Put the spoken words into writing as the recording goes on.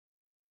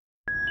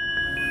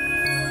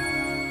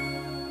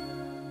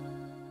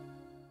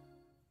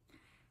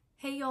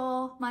Hey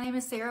y'all, my name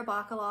is Sarah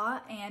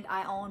Bacala and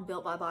I own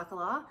Built by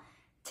Bacala.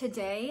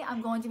 Today I'm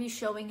going to be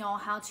showing y'all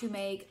how to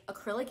make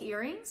acrylic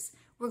earrings.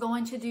 We're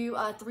going to do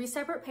a 3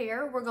 separate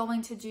pair. We're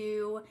going to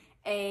do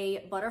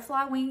a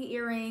butterfly wing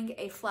earring,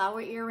 a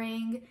flower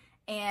earring,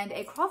 and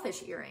a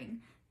crawfish earring.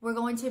 We're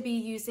going to be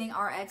using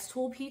our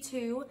xTool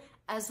P2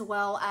 as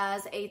well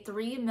as a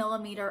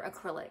 3mm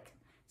acrylic.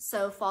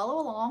 So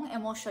follow along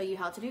and we'll show you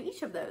how to do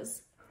each of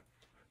those.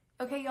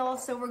 Okay, y'all,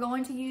 so we're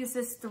going to use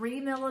this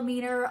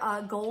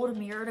 3mm gold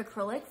mirrored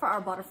acrylic for our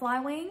butterfly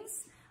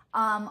wings.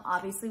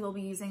 Obviously, we'll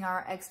be using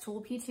our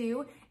xTool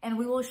P2, and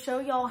we will show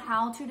y'all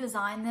how to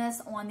design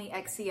this on the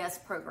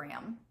XCS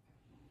program.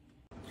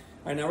 All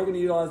right, now we're going to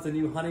utilize the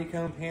new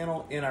honeycomb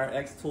panel in our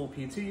xTool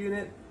P2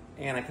 unit,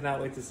 and I cannot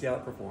wait to see how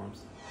it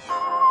performs.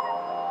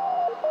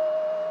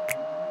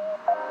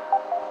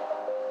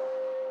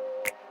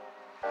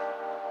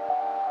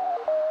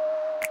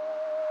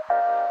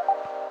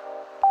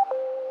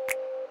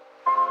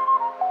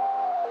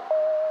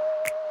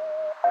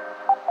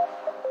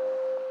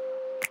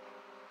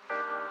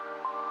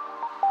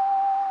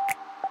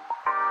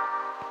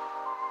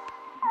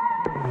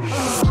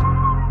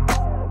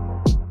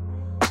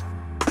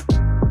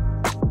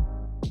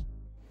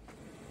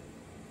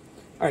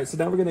 All right, so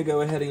now we're going to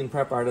go ahead and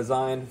prep our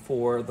design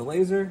for the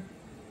laser.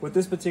 With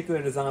this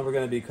particular design, we're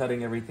going to be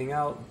cutting everything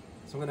out.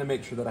 So I'm going to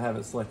make sure that I have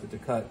it selected to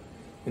cut.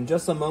 In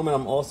just a moment,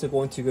 I'm also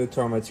going to go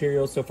to our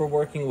materials. So if we're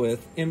working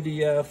with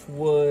MDF,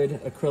 wood,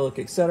 acrylic,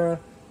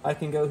 etc., I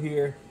can go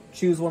here,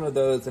 choose one of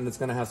those, and it's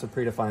going to have some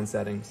predefined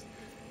settings.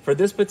 For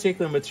this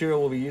particular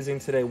material we'll be using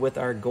today with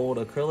our gold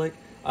acrylic,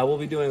 I will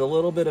be doing a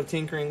little bit of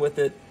tinkering with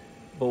it,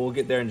 but we'll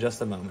get there in just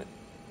a moment.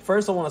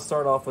 First, I want to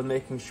start off with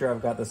making sure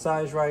I've got the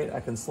size right.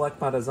 I can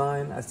select my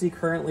design. I see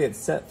currently it's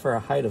set for a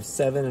height of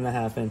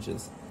 7.5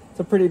 inches. It's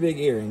a pretty big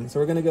earring, so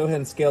we're going to go ahead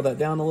and scale that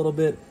down a little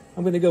bit.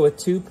 I'm going to go with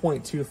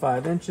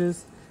 2.25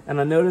 inches,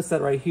 and I notice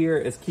that right here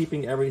is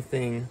keeping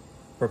everything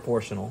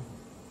proportional.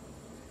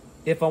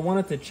 If I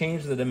wanted to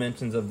change the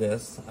dimensions of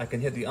this, I can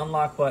hit the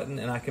unlock button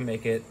and I can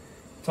make it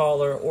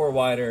taller or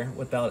wider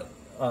without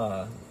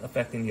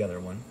affecting the other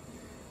one.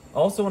 I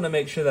also want to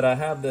make sure that I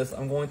have this.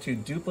 I'm going to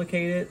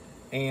duplicate it.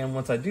 And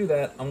once I do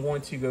that, I'm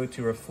going to go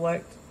to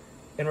reflect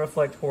and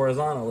reflect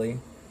horizontally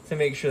to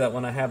make sure that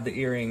when I have the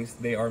earrings,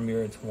 they are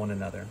mirrored to one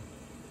another.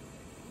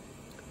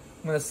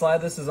 I'm going to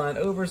slide this design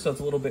over so it's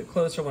a little bit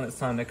closer when it's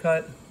time to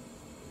cut.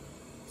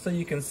 So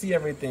you can see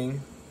everything.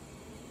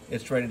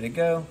 It's ready to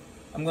go.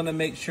 I'm going to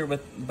make sure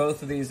with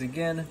both of these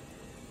again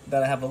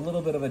that I have a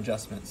little bit of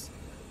adjustments.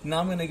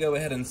 Now I'm going to go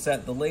ahead and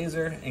set the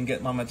laser and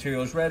get my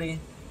materials ready.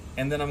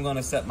 And then I'm going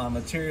to set my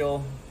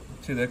material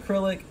to the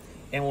acrylic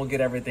and we'll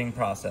get everything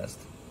processed.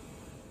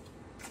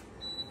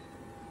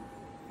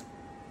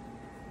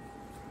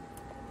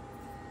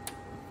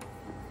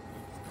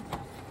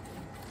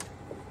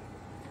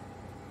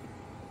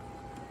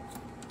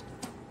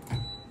 All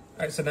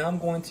right, so now I'm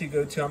going to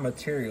go to our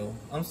material.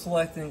 I'm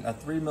selecting a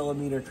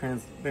 3mm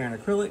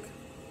transparent acrylic.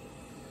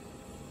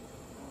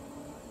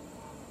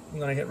 I'm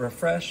going to hit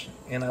refresh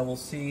and I will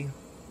see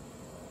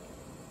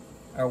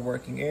our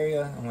working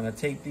area. I'm going to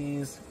take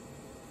these.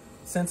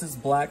 Since it's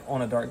black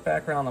on a dark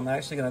background, I'm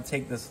actually going to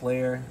take this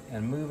layer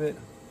and move it.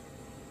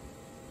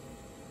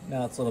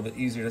 Now it's a little bit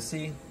easier to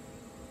see.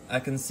 I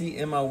can see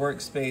in my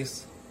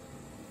workspace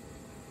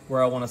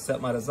where I want to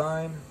set my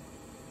design.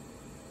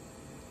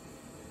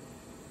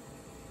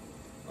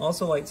 I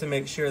also like to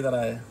make sure that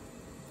I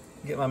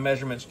get my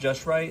measurements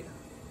just right.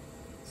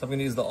 So I'm going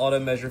to use the auto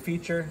measure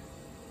feature.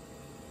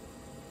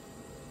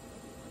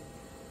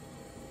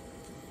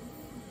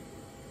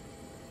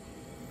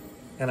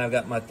 And I've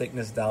got my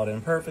thickness dialed in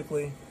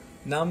perfectly.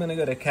 Now I'm going to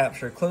go to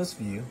capture close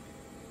view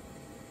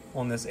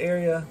on this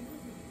area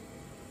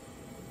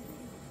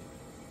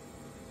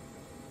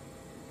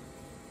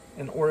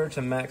in order to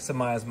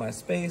maximize my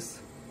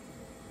space,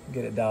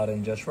 get it dialed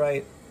in just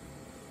right.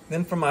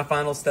 Then for my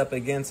final step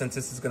again, since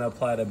this is going to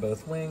apply to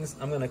both wings,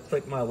 I'm going to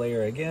click my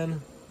layer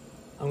again.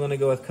 I'm going to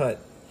go with cut.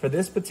 For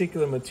this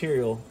particular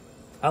material,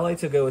 I like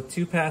to go with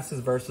 2 passes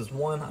versus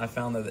 1. I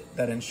found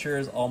that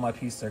ensures all my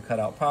pieces are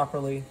cut out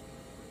properly.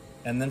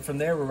 And then from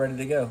there, we're ready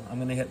to go. I'm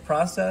gonna hit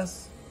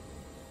process.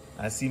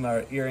 I see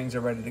my earrings are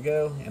ready to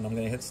go, and I'm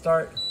gonna hit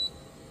start.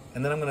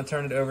 And then I'm gonna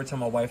turn it over to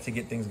my wife to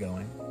get things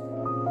going.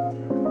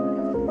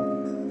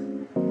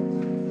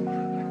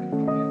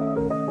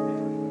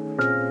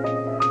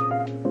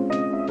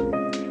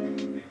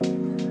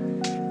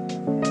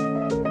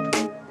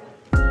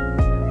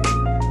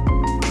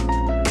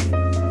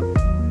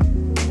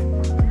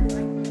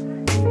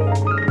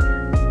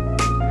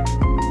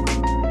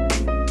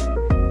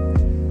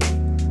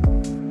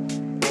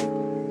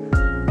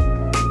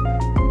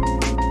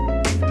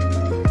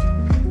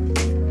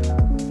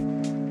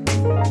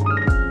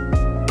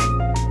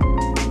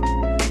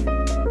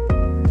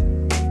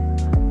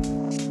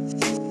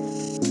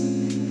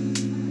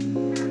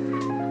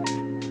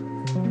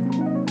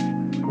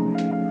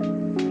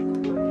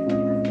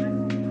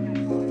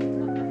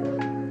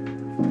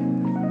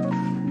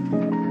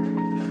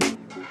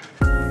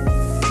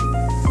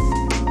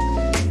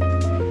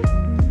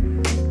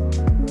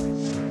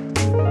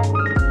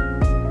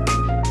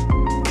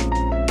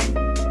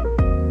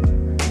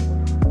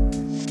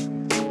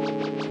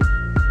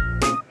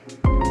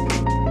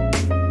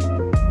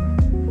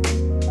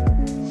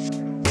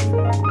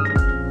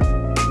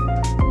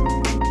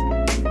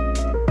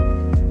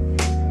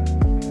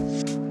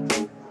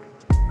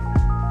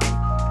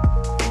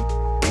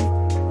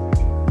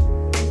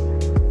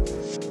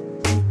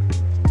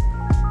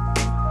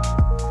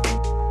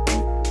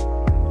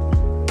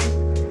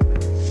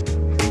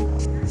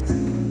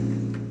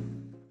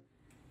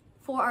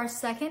 our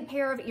second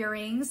pair of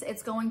earrings.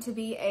 It's going to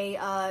be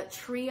a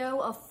trio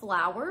of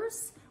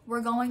flowers.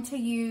 We're going to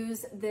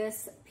use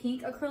this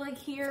pink acrylic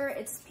here.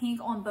 It's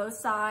pink on both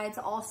sides,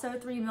 also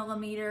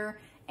 3mm.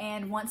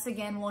 And once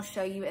again, we'll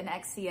show you in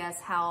XCS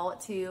how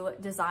to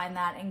design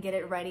that and get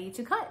it ready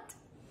to cut.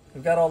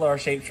 We've got all our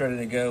shapes ready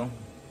to go.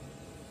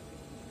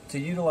 To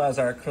utilize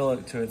our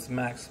acrylic to its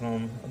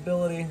maximum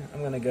ability, I'm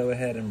going to go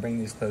ahead and bring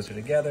these closer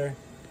together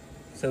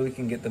so we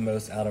can get the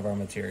most out of our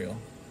material.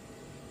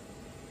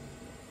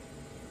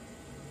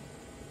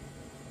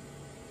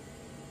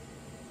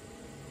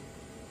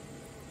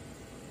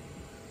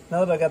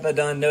 Now that I got that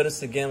done,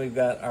 notice again we've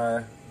got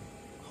our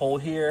hole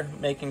here,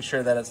 making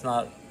sure that it's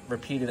not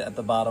repeated at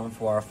the bottom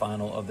for our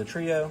final of the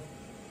trio.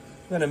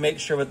 I'm going to make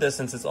sure with this,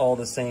 since it's all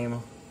the same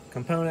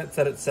components,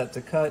 that it's set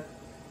to cut.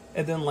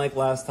 And then like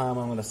last time,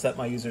 I'm going to set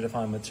my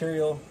user-defined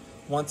material.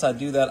 Once I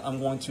do that, I'm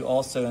going to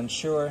also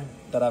ensure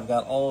that I've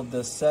got all of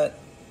this set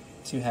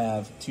to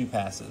have 2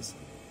 passes.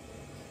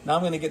 Now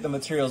I'm going to get the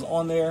materials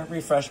on there,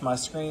 refresh my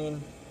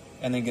screen,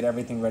 and then get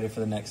everything ready for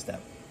the next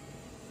step.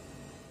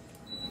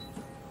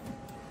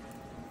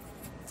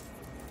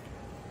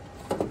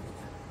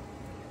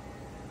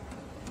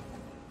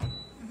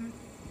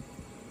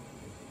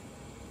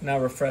 Now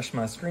refresh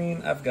my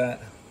screen. I've got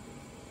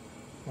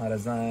my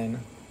design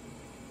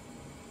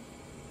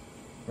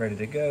ready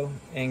to go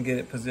and get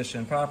it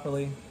positioned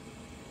properly. I'm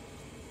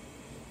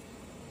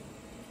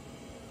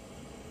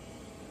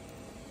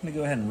going to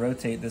go ahead and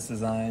rotate this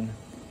design.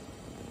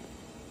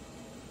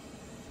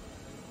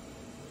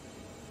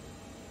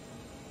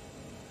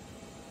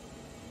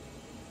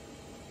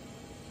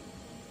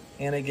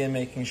 And again,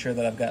 making sure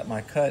that I've got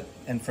my cut.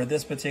 And for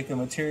this particular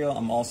material,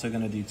 I'm also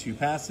going to do 2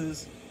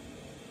 passes.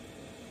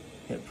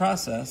 Hit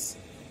process.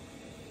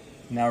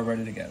 Now we're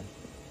ready to go.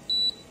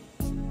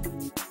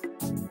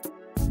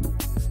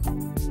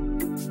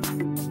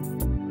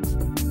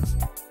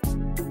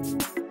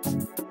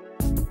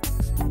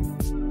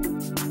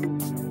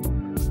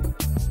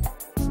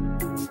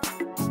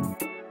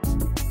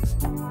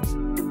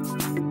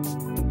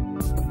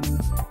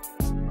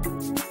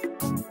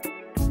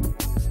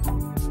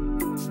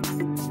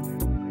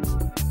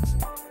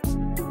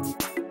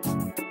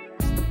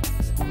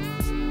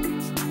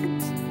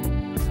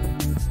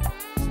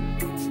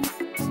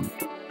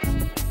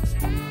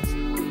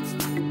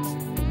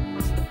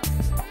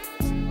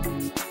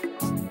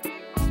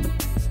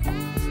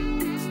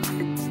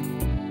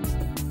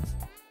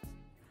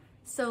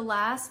 So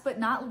last but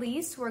not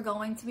least, we're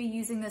going to be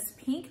using this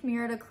pink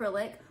mirrored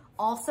acrylic,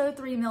 also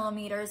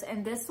 3mm,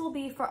 and this will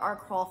be for our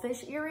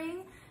crawfish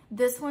earring.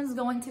 This one's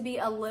going to be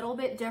a little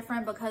bit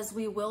different because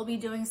we will be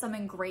doing some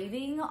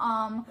engraving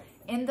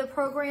in the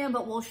program,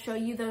 but we'll show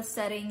you those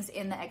settings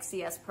in the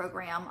XCS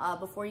program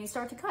before you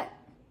start to cut.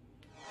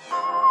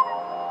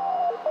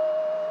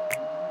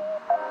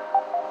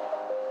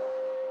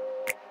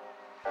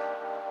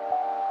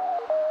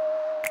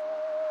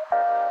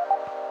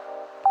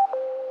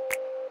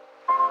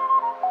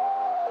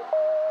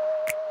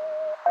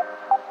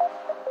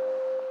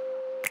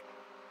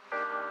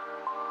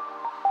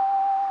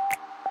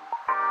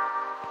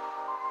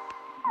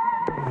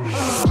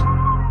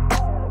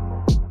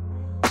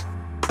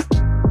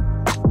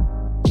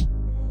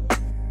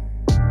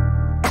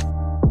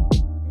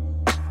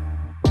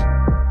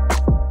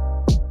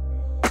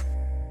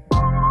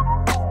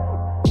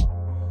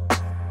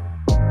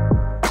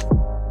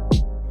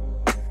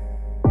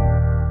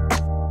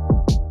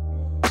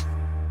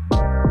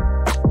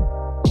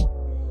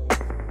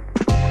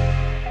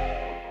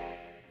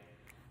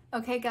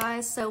 Okay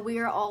guys, so we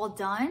are all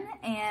done,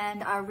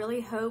 and I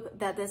really hope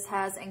that this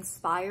has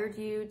inspired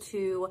you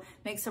to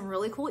make some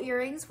really cool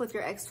earrings with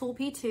your xTool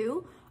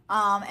P2,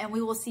 and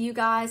we will see you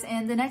guys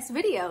in the next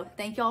video.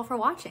 Thank you all for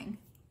watching.